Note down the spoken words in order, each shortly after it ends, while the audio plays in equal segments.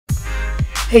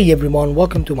Hey everyone,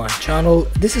 welcome to my channel.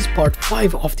 This is part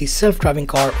 5 of the self-driving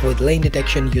car with lane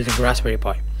detection using Raspberry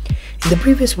Pi. In the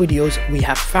previous videos, we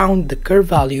have found the curve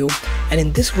value, and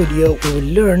in this video, we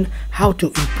will learn how to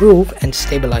improve and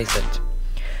stabilize it.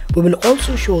 We will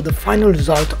also show the final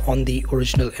result on the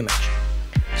original image.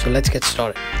 So let's get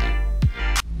started.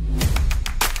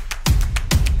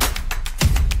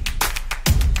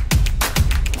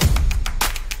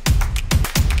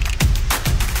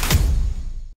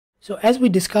 So as we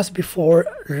discussed before,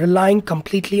 relying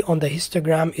completely on the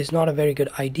histogram is not a very good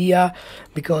idea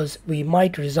because we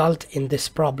might result in this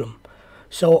problem.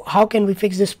 So how can we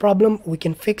fix this problem? We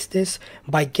can fix this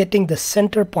by getting the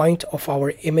center point of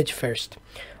our image first,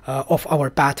 of our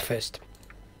path first.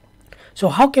 So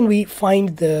how can we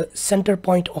find the center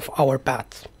point of our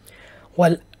path?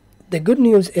 Well, the good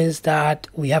news is that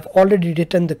we have already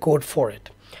written the code for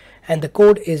it. And the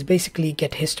code is basically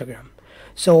get histogram.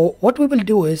 So what we will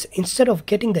do is, instead of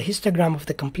getting the histogram of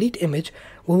the complete image,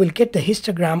 we will get the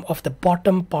histogram of the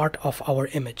bottom part of our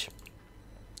image.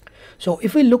 So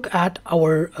if we look at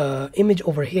our image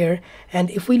over here,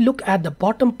 and if we look at the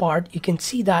bottom part, you can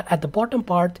see that at the bottom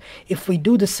part, if we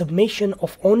do the summation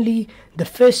of only the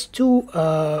first two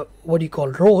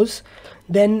rows,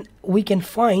 then we can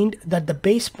find that the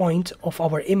base point of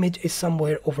our image is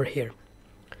somewhere over here.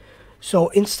 So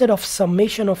instead of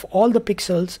summation of all the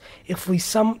pixels, if we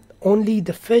sum only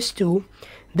the first two,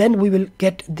 then we will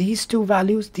get these two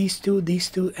values, these two,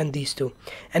 and these two.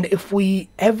 And if we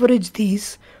average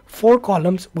these 4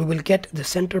 columns, we will get the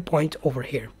center point over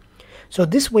here. So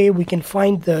this way we can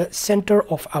find the center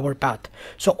of our path.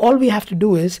 So all we have to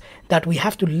do is that we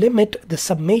have to limit the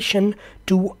summation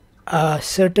to a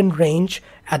certain range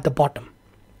at the bottom.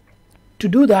 To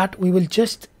do that, we will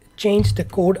just change the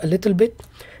code a little bit,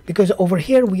 because over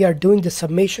here we are doing the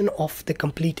summation of the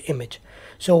complete image.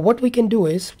 So what we can do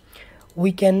is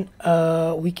we can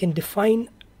define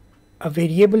a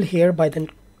variable here by the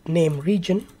name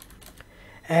region,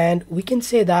 and we can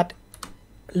say that,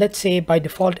 let's say by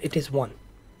default it is 1.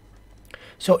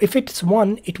 So if it's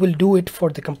 1, it will do it for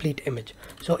the complete image.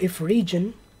 So if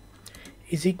region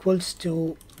is equals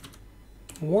to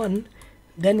 1,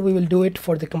 then we will do it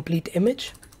for the complete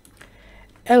image.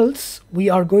 Else we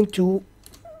are going to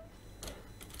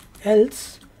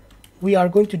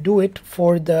do it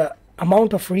for the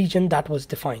amount of region that was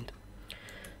defined.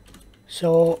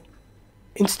 So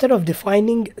instead of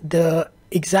defining the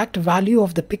exact value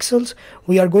of the pixels,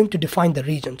 we are going to define the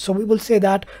region. So we will say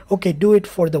that, okay, do it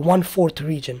for the 1/4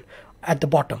 region at the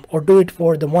bottom, or do it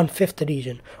for the 1/5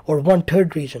 region, or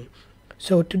 1/3 region.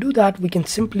 So to do that, we can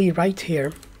simply write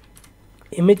here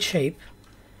image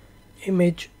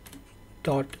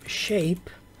dot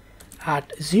shape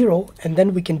at 0, and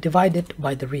then we can divide it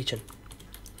by the region.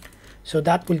 So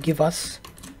that will give us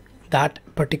that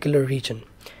particular region,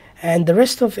 and the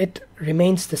rest of it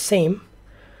remains the same.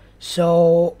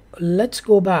 So let's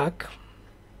go back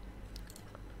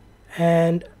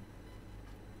and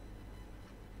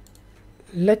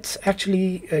let's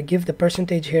actually give the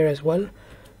percentage here as well.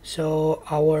 So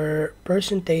our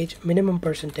percentage, minimum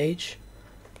percentage,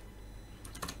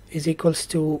 is equals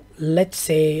to, let's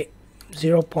say,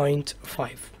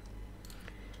 0.5.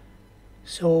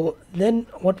 So then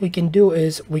what we can do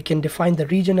is we can define the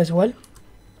region as well.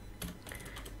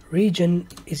 Region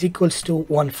is equals to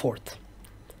 1/4.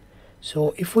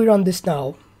 So if we run this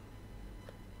now,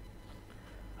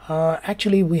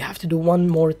 actually we have to do one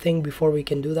more thing before we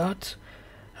can do that.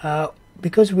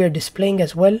 Because we are displaying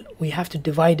as well, we have to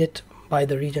divide it by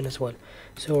the region as well.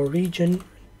 So region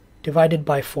divided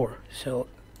by 4. So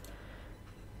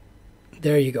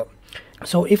there you go.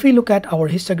 So if we look at our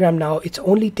histogram now, it's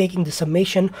only taking the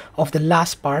summation of the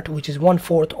last part, which is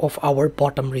 1/4 of our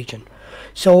bottom region.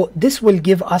 So this will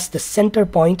give us the center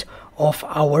point of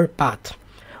our path.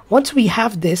 Once we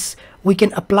have this, we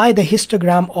can apply the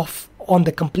histogram on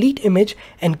the complete image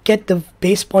and get the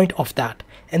base point of that.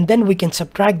 And then we can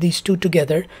subtract these two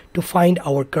together to find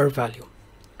our curve value.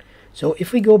 So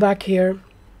if we go back here,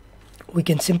 we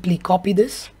can simply copy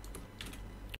this.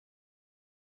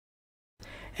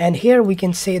 And here we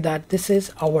can say that this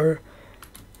is our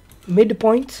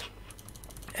midpoint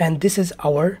and this is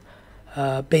our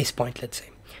base point, let's say.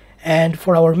 And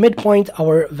for our midpoint,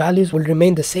 our values will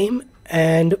remain the same.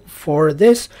 And for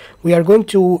this, we are going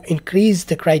to increase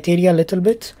the criteria a little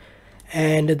bit.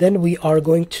 And then we are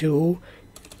going to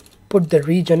put the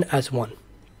region as 1.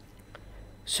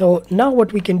 So now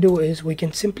what we can do is we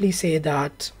can simply say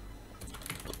that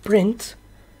print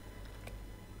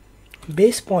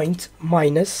base point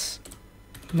minus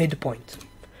midpoint.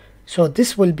 So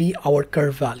this will be our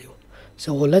curve value.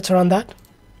 So let's run that.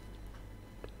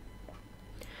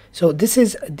 So this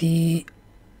is the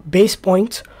base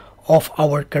point of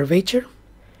our curvature,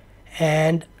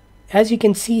 and as you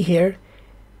can see here,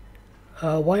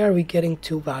 why are we getting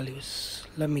two values?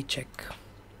 Let me check.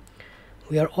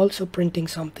 We are also printing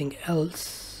something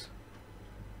else.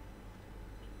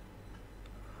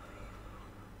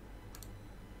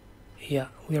 Yeah,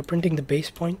 we are printing the base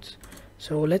point,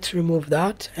 so let's remove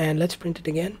that and let's print it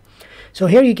again. So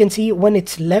here you can see when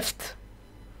it's left,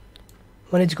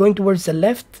 when it's going towards the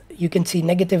left, you can see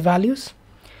negative values,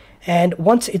 and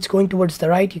once it's going towards the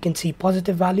right, you can see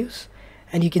positive values,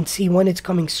 and you can see when it's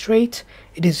coming straight,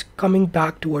 it is coming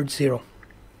back towards 0.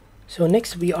 So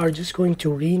next we are just going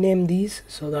to rename these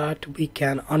so that we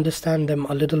can understand them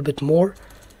a little bit more.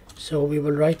 So we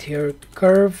will write here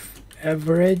curve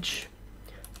average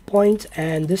point,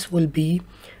 and this will be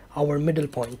our middle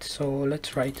point. So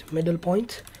let's write middle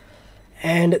point,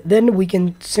 and then we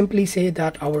can simply say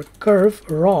that our curve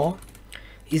raw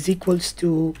is equals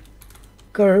to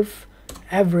curve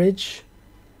average,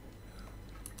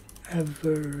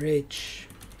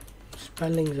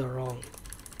 spellings are wrong,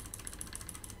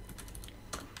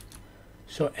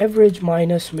 so average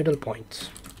minus middle point.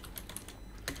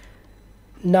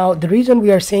 Now the reason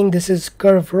we are saying this is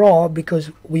curve raw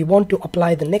because we want to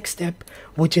apply the next step,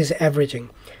 which is averaging.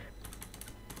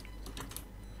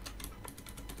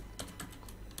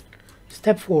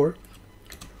 Step 4.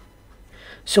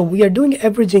 So we are doing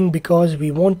averaging because we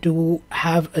want to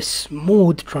have a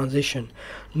smooth transition,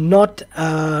 not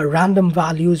random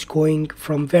values going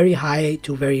from very high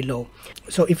to very low.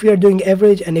 So if we are doing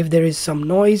average and if there is some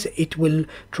noise, it will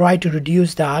try to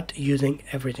reduce that using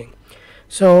averaging.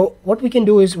 So what we can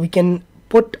do is we can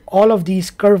put all of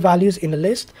these curve values in a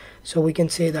list. So we can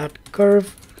say that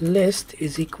curve list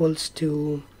is equals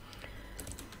to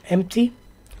empty.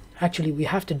 Actually, we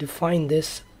have to define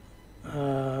this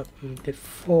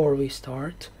before we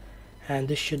start, and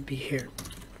this should be here.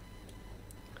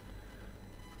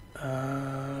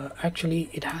 Actually,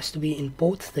 it has to be in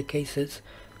both the cases,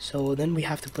 so then we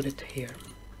have to put it here.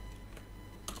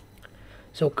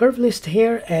 So curve list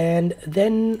here, and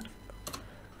then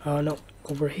no,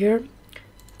 over here.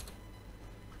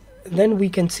 Then we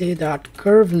can say that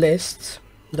curve list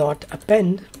dot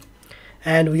append,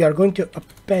 and we are going to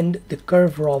append the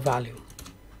curve raw value,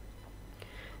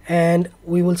 and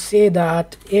we will say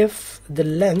that if the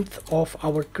length of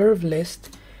our curve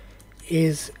list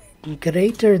is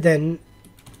greater than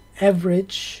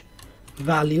average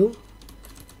value,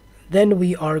 then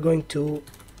we are going to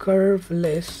curve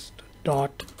list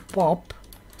dot pop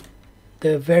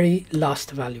the very last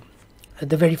value,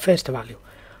 the very first value,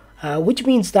 which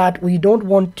means that we don't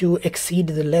want to exceed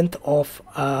the length of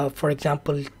for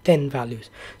example 10 values.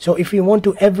 So if we want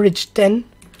to average 10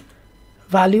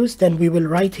 values, then we will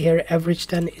write here average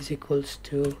 10 is equals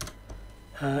to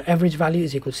average value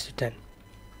is equals to 10.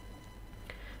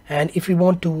 And if we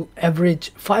want to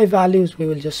average 5 values, we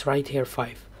will just write here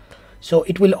 5. So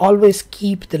it will always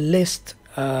keep the list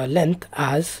length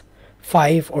as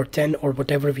 5 or 10 or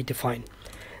whatever we define.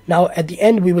 Now at the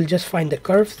end we will just find the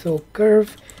curve. So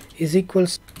curve is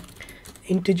equals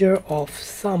integer of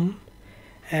sum,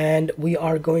 and we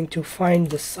are going to find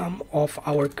the sum of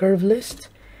our curve list,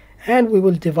 and we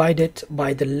will divide it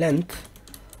by the length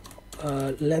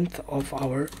of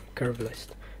our curve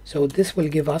list. So this will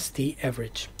give us the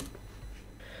average.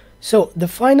 So the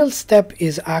final step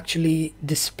is actually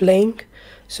displaying.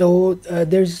 So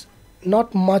there's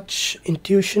not much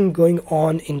intuition going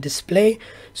on in display.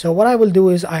 So what I will do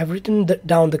is I have written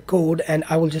down the code, and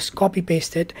I will just copy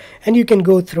paste it, and you can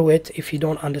go through it. If you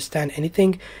don't understand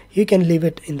anything, you can leave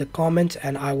it in the comments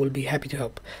and I will be happy to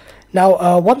help.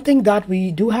 Now one thing that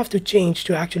we do have to change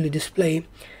to actually display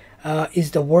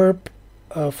is the warp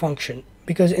function,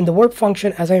 because in the warp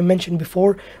function, as I mentioned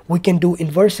before, we can do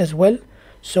inverse as well.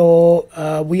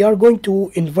 So we are going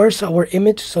to inverse our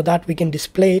image so that we can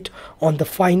display it on the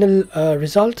final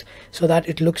result so that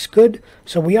it looks good.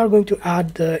 So we are going to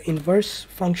add the inverse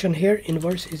function here.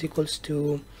 Inverse is equals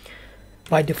to,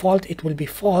 by default it will be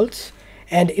false,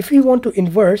 and if we want to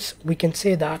inverse, we can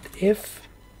say that if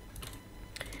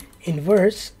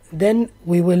inverse, then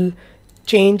we will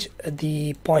change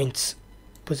the points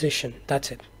position.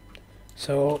 That's it.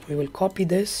 So we will copy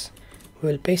this, we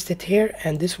will paste it here,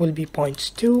 and this will be points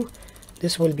 2,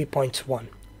 this will be points 1,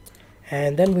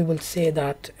 and then we will say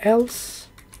that else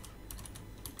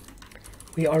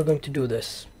we are going to do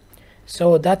this.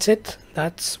 So that's it.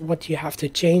 That's what you have to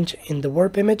change in the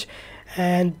warp image,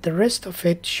 and the rest of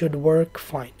it should work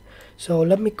fine. So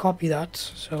let me copy that.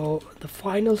 So the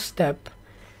final step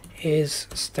is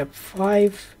step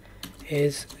 5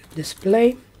 is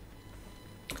display.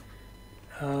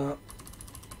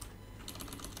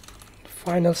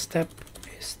 final step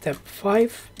is step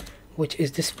 5, which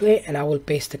is display, and I will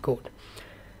paste the code.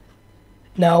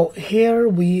 Now here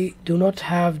we do not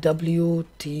have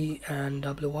WT and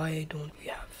WY, don't we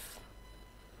have?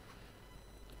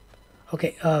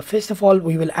 Okay, first of all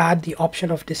we will add the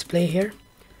option of display here,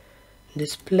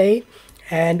 display,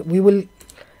 and we will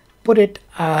put it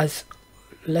as,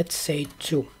 let's say,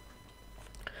 2.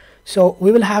 So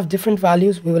we will have different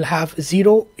values. We will have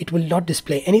 0, it will not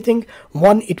display anything,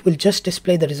 1, it will just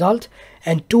display the result,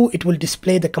 and 2, it will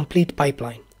display the complete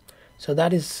pipeline. So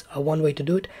that is one way to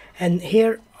do it. And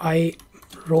here I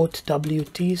wrote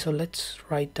WT, so let's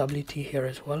write WT here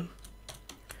as well,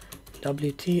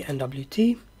 WT and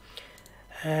WT,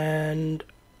 and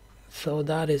so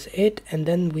that is it. And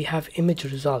then we have image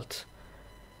results.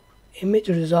 Image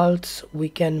results, we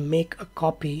can make a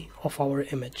copy of our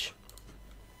image.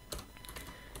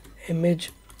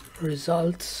 Image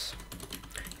results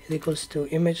is equals to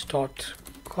image dot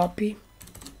copy,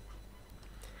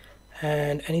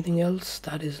 and anything else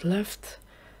that is left,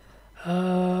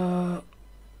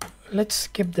 let's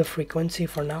skip the frequency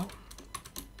for now.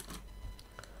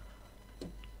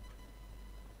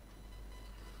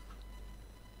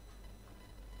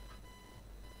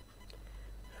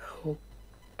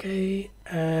 Okay,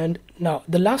 and now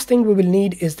the last thing we will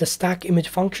need is the stack image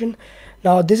function.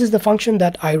 Now this is the function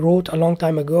that I wrote a long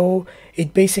time ago.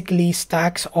 It basically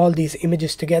stacks all these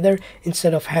images together.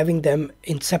 Instead of having them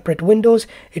in separate windows,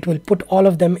 it will put all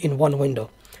of them in one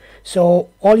window. So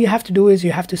all you have to do is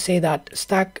you have to say that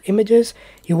stack images,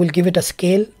 you will give it a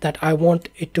scale that I want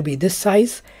it to be this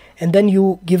size, and then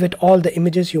you give it all the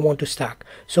images you want to stack.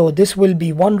 So this will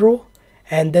be one row,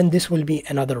 and then this will be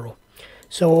another row.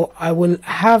 So I will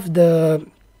have the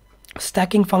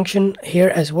stacking function here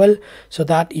as well so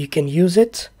that you can use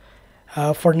it.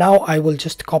 For now I will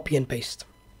just copy and paste.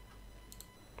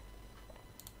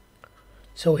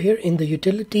 So here in the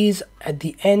utilities at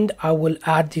the end I will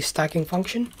add the stacking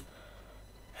function,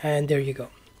 and there you go.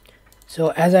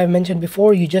 So as I mentioned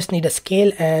before, you just need a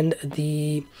scale and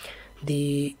the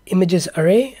images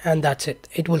array, and that's it.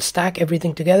 It will stack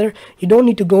everything together. You don't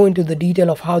need to go into the detail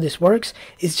of how this works.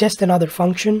 It's just another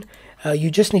function.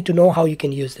 You just need to know how you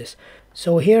can use this.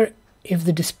 So here, if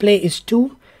the display is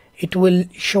 2, it will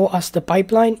show us the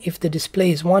pipeline. If the display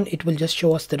is 1, it will just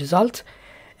show us the result,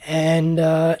 and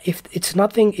if it's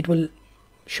nothing, it will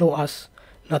show us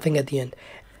nothing at the end.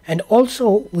 And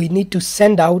also we need to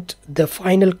send out the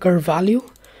final curve value.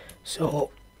 So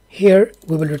here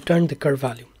we will return the curve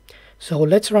value. So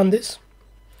let's run this.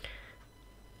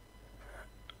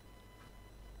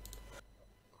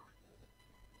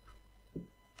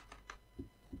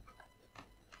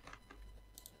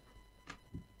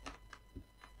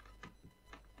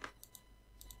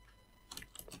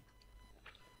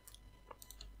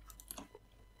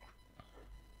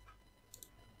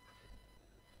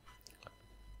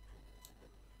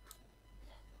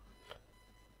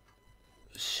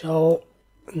 So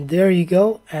there you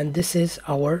go, and this is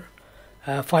our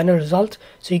final result.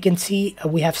 So you can see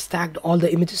we have stacked all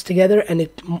the images together, and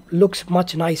it looks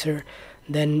much nicer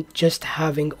than just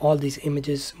having all these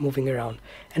images moving around.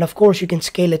 And of course you can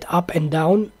scale it up and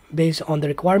down based on the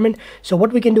requirement. So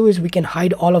what we can do is we can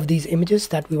hide all of these images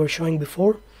that we were showing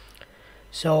before.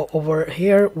 So over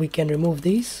here we can remove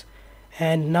these,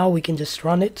 and now we can just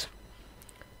run it,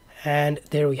 and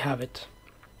there we have it.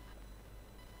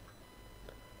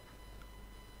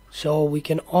 So we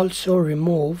can also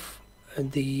remove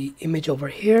the image over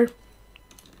here.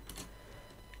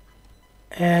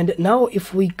 And now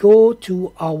if we go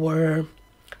to our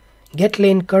get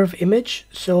lane curve image,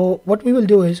 so what we will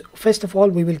do is, first of all,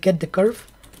 we will get the curve.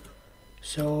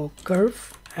 So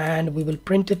curve, and we will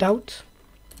print it out.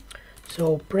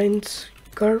 So print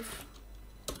curve,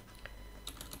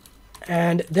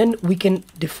 and then we can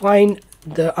define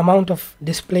the amount of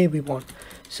display we want.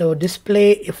 So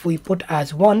display, if we put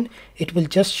as 1, it will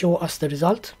just show us the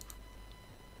result.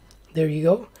 There you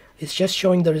go, it's just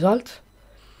showing the result.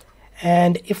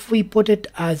 And if we put it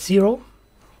as 0,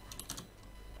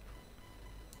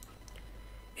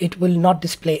 it will not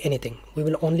display anything. We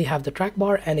will only have the track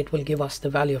bar, and it will give us the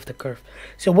value of the curve.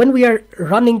 So when we are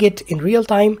running it in real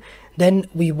time, then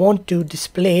we want to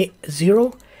display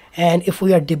 0, and if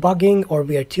we are debugging or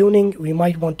we are tuning, we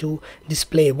might want to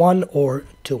display 1 or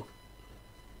 2.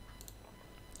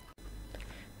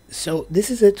 So this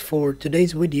is it for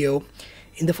today's video.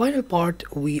 In the final part,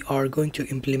 we are going to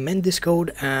implement this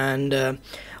code, and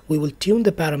we will tune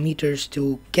the parameters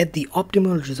to get the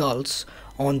optimal results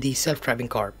on the self-driving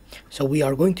car. So we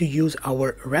are going to use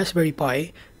our Raspberry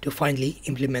Pi to finally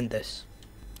implement this.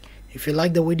 If you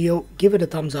like the video, give it a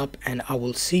thumbs up, and I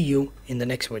will see you in the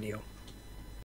next video.